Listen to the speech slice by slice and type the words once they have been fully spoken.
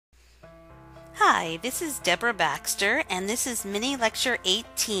Hi, this is Deborah Baxter, and this is Mini Lecture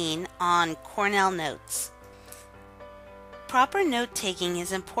 18 on Cornell Notes. Proper note-taking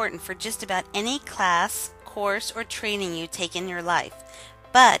is important for just about any class, course, or training you take in your life,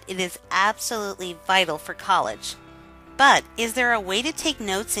 but it is absolutely vital for college. But is there a way to take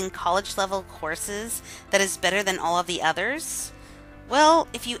notes in college-level courses that is better than all of the others? Well,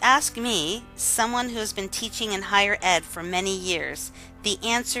 if you ask me, someone who has been teaching in higher ed for many years, the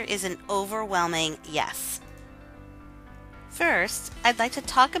answer is an overwhelming yes. First, I'd like to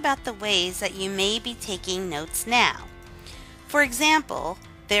talk about the ways that you may be taking notes now. For example,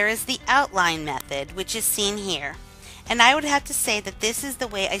 there is the outline method, which is seen here, and I would have to say that this is the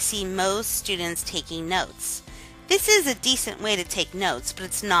way I see most students taking notes. This is a decent way to take notes, but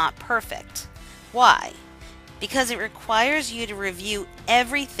it's not perfect. Why? Because it requires you to review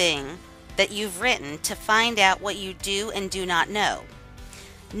everything that you've written to find out what you do and do not know.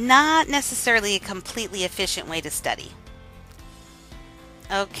 Not necessarily a completely efficient way to study.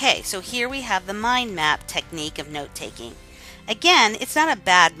 Okay, so here we have the mind map technique of note-taking. Again, it's not a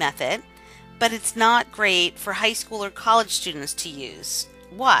bad method, but it's not great for high school or college students to use.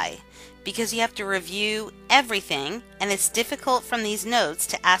 Why? Because you have to review everything, and it's difficult from these notes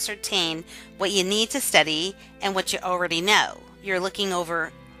to ascertain what you need to study and what you already know. You're looking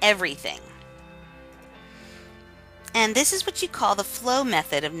over everything. And this is what you call the flow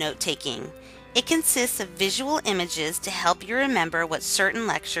method of note-taking. It consists of visual images to help you remember what certain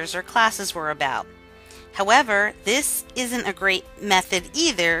lectures or classes were about. However, this isn't a great method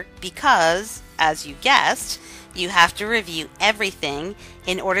either because, as you guessed, you have to review everything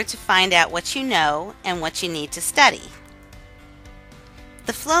in order to find out what you know and what you need to study.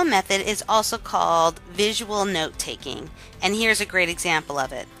 The flow method is also called visual note-taking, and here's a great example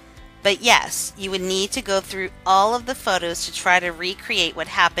of it. But yes, you would need to go through all of the photos to try to recreate what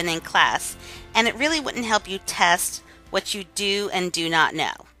happened in class, and it really wouldn't help you test what you do and do not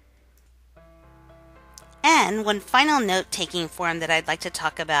know. And one final note-taking form that I'd like to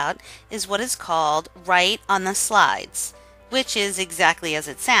talk about is what is called write on the slides, which is exactly as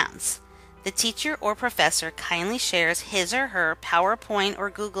it sounds. The teacher or professor kindly shares his or her PowerPoint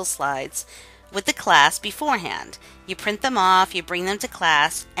or Google slides with the class beforehand. You print them off, you bring them to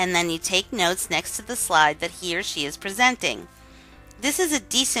class, and then you take notes next to the slide that he or she is presenting. This is a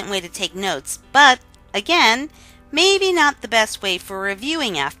decent way to take notes, but again, maybe not the best way for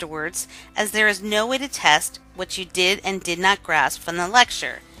reviewing afterwards, as there is no way to test what you did and did not grasp from the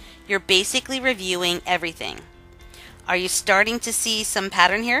lecture. You're basically reviewing everything. Are you starting to see some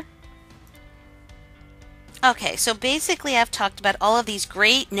pattern here? Okay, so basically I've talked about all of these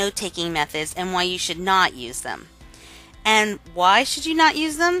great note-taking methods and why you should not use them. And why should you not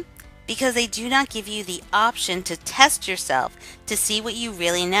use them? Because they do not give you the option to test yourself to see what you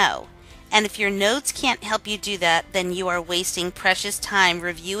really know. And if your notes can't help you do that, then you are wasting precious time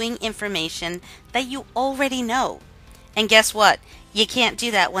reviewing information that you already know. And guess what? You can't do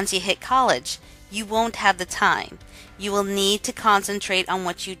that once you hit college. You won't have the time. You will need to concentrate on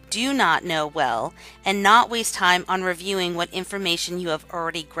what you do not know well and not waste time on reviewing what information you have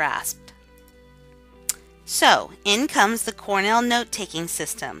already grasped. So, in comes the Cornell note-taking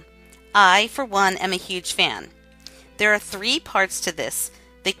system. I, for one, am a huge fan. There are 3 parts to this.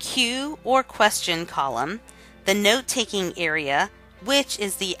 The Q or question column, the note-taking area, which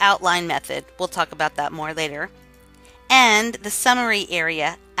is the outline method, we'll talk about that more later, and the summary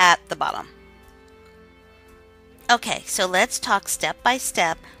area at the bottom. Okay, so let's talk step by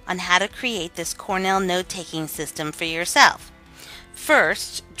step on how to create this Cornell note-taking system for yourself.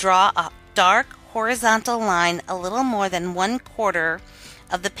 First, draw a dark horizontal line a little more than 1/4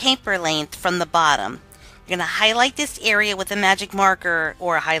 of the paper length from the bottom. You're going to highlight this area with a magic marker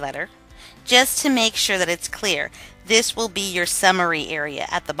or a highlighter just to make sure that it's clear. This will be your summary area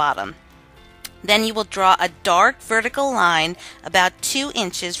at the bottom. Then you will draw a dark vertical line about 2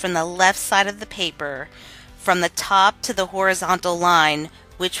 inches from the left side of the paper from the top to the horizontal line,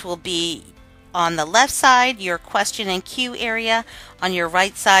 which will be on the left side your question and cue area, on your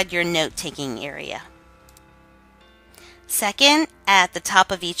right side your note-taking area. Second, at the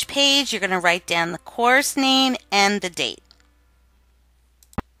top of each page, you're going to write down the course name and the date.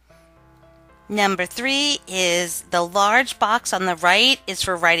 Number 3 is the large box on the right is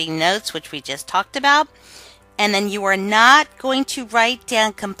for writing notes, which we just talked about. And then you are not going to write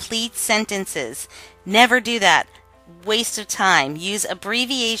down complete sentences. Never do that. Waste of time. Use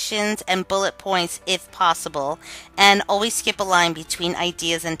abbreviations and bullet points if possible, and always skip a line between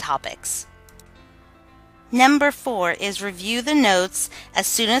ideas and topics. Number 4 is review the notes as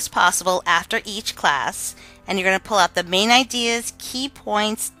soon as possible after each class, and you're going to pull out the main ideas, key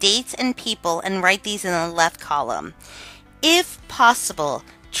points, dates, and people, and write these in the left column. If possible,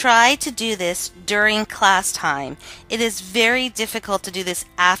 try to do this during class time. It is very difficult to do this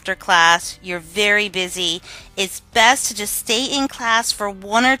after class. You're very busy. It's best to just stay in class for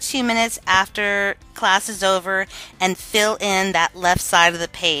 1 or 2 minutes after class is over and fill in that left side of the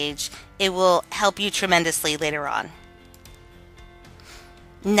page. It will help you tremendously later on.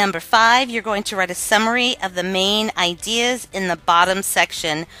 Number 5, you're going to write a summary of the main ideas in the bottom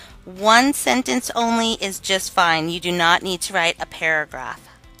section. 1 sentence only is just fine. You do not need to write a paragraph.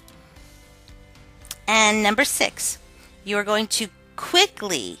 And number 6, you are going to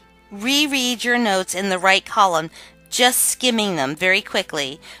quickly reread your notes in the right column, just skimming them very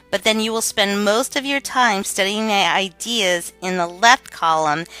quickly, but then you will spend most of your time studying the ideas in the left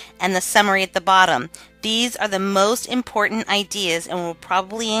column and the summary at the bottom. These are the most important ideas and will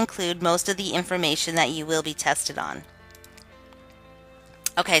probably include most of the information that you will be tested on.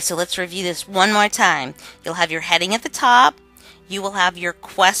 Okay, so let's review this one more time. You'll have your heading at the top. You will have your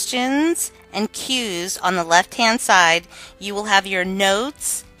questions and cues on the left-hand side. You will have your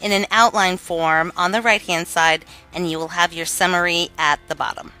notes in an outline form on the right-hand side, and you will have your summary at the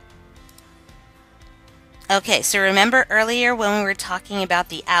bottom. Okay, so remember earlier when we were talking about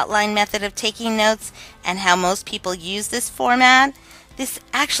the outline method of taking notes and how most people use this format? This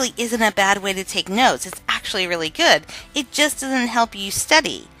actually isn't a bad way to take notes. It's actually really good. It just doesn't help you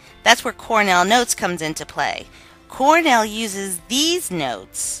study. That's where Cornell Notes comes into play. Cornell uses these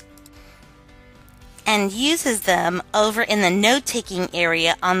notes and uses them over in the note-taking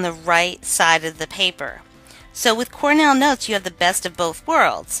area on the right side of the paper. So with Cornell Notes, you have the best of both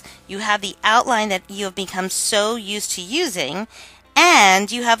worlds. You have the outline that you have become so used to using, and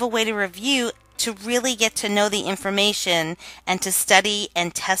you have a way to review to really get to know the information and to study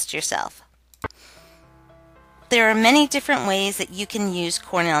and test yourself. There are many different ways that you can use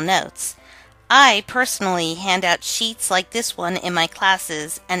Cornell Notes. I personally hand out sheets like this one in my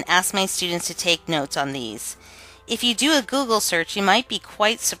classes and ask my students to take notes on these. If you do a Google search, you might be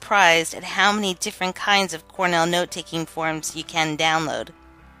quite surprised at how many different kinds of Cornell note-taking forms you can download.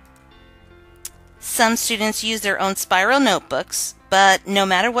 Some students use their own spiral notebooks, but no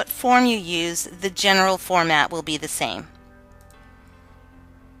matter what form you use, the general format will be the same.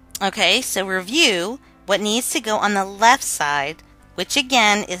 Okay, so review what needs to go on the left side, which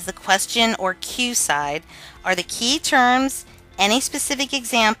again is the question or cue side, are the key terms, any specific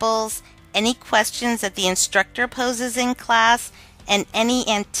examples, any questions that the instructor poses in class, and any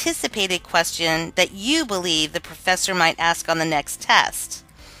anticipated question that you believe the professor might ask on the next test.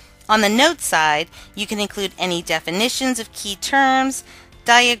 On the note side, you can include any definitions of key terms,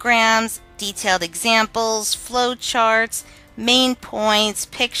 diagrams, detailed examples, flow charts, main points,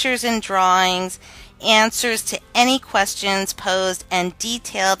 pictures and drawings, answers to any questions posed, and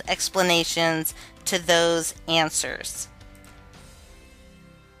detailed explanations to those answers.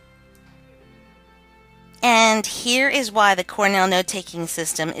 And here is why the Cornell note-taking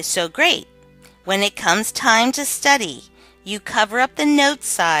system is so great. When it comes time to study, you cover up the notes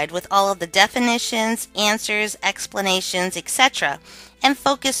side with all of the definitions, answers, explanations, etc., and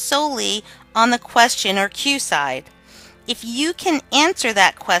focus solely on the question or cue side. If you can answer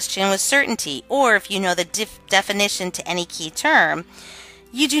that question with certainty, or if you know the definition to any key term,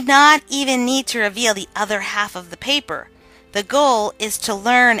 you do not even need to reveal the other half of the paper. The goal is to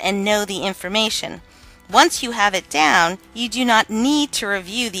learn and know the information. Once you have it down, you do not need to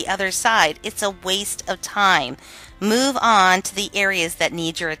review the other side. It's a waste of time. Move on to the areas that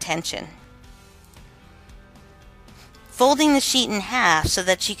need your attention. Folding the sheet in half so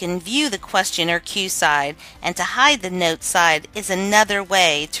that you can view the question or cue side and to hide the note side is another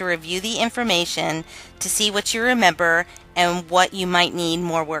way to review the information to see what you remember and what you might need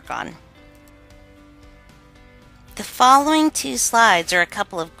more work on. The following 2 slides are a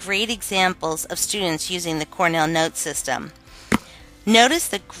couple of great examples of students using the Cornell Note system. Notice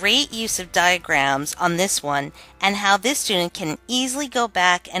the great use of diagrams on this one and how this student can easily go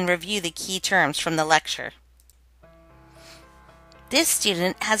back and review the key terms from the lecture. This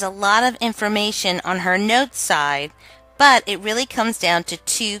student has a lot of information on her notes side, but it really comes down to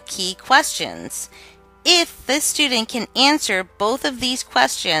 2 key questions. If this student can answer both of these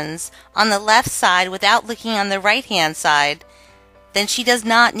questions on the left side without looking on the right-hand side, then she does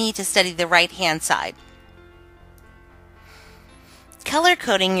not need to study the right-hand side. Color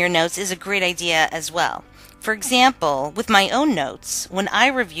coding your notes is a great idea as well. For example, with my own notes, when I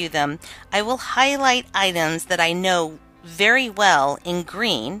review them, I will highlight items that I know very well in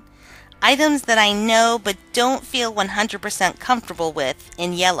green, items that I know but don't feel 100% comfortable with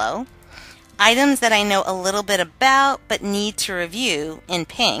in yellow, items that I know a little bit about but need to review in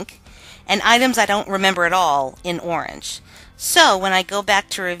pink, and items I don't remember at all in orange. So when I go back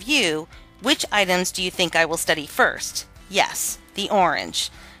to review, which items do you think I will study first? Yes, the orange.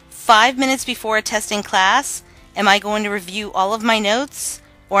 5 minutes before a test in class, am I going to review all of my notes,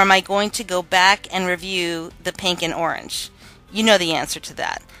 or am I going to go back and review the pink and orange? You know the answer to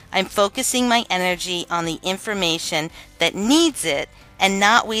that. I'm focusing my energy on the information that needs it and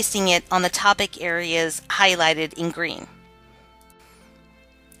not wasting it on the topic areas highlighted in green.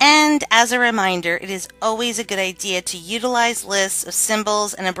 And as a reminder, it is always a good idea to utilize lists of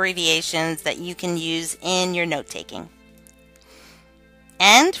symbols and abbreviations that you can use in your note-taking.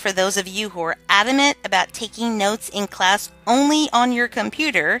 And for those of you who are adamant about taking notes in class only on your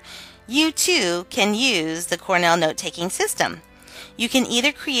computer, you too can use the Cornell note-taking system. You can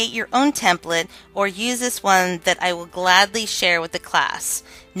either create your own template or use this one that I will gladly share with the class.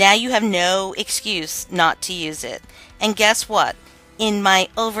 Now you have no excuse not to use it. And guess what? In my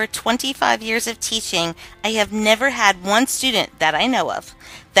over 25 years of teaching, I have never had one student that I know of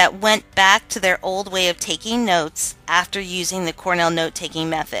that went back to their old way of taking notes after using the Cornell note-taking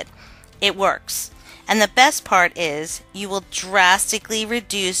method. It works. And the best part is you will drastically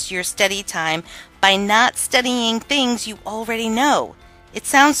reduce your study time by not studying things you already know. It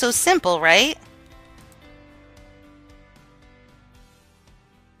sounds so simple, right?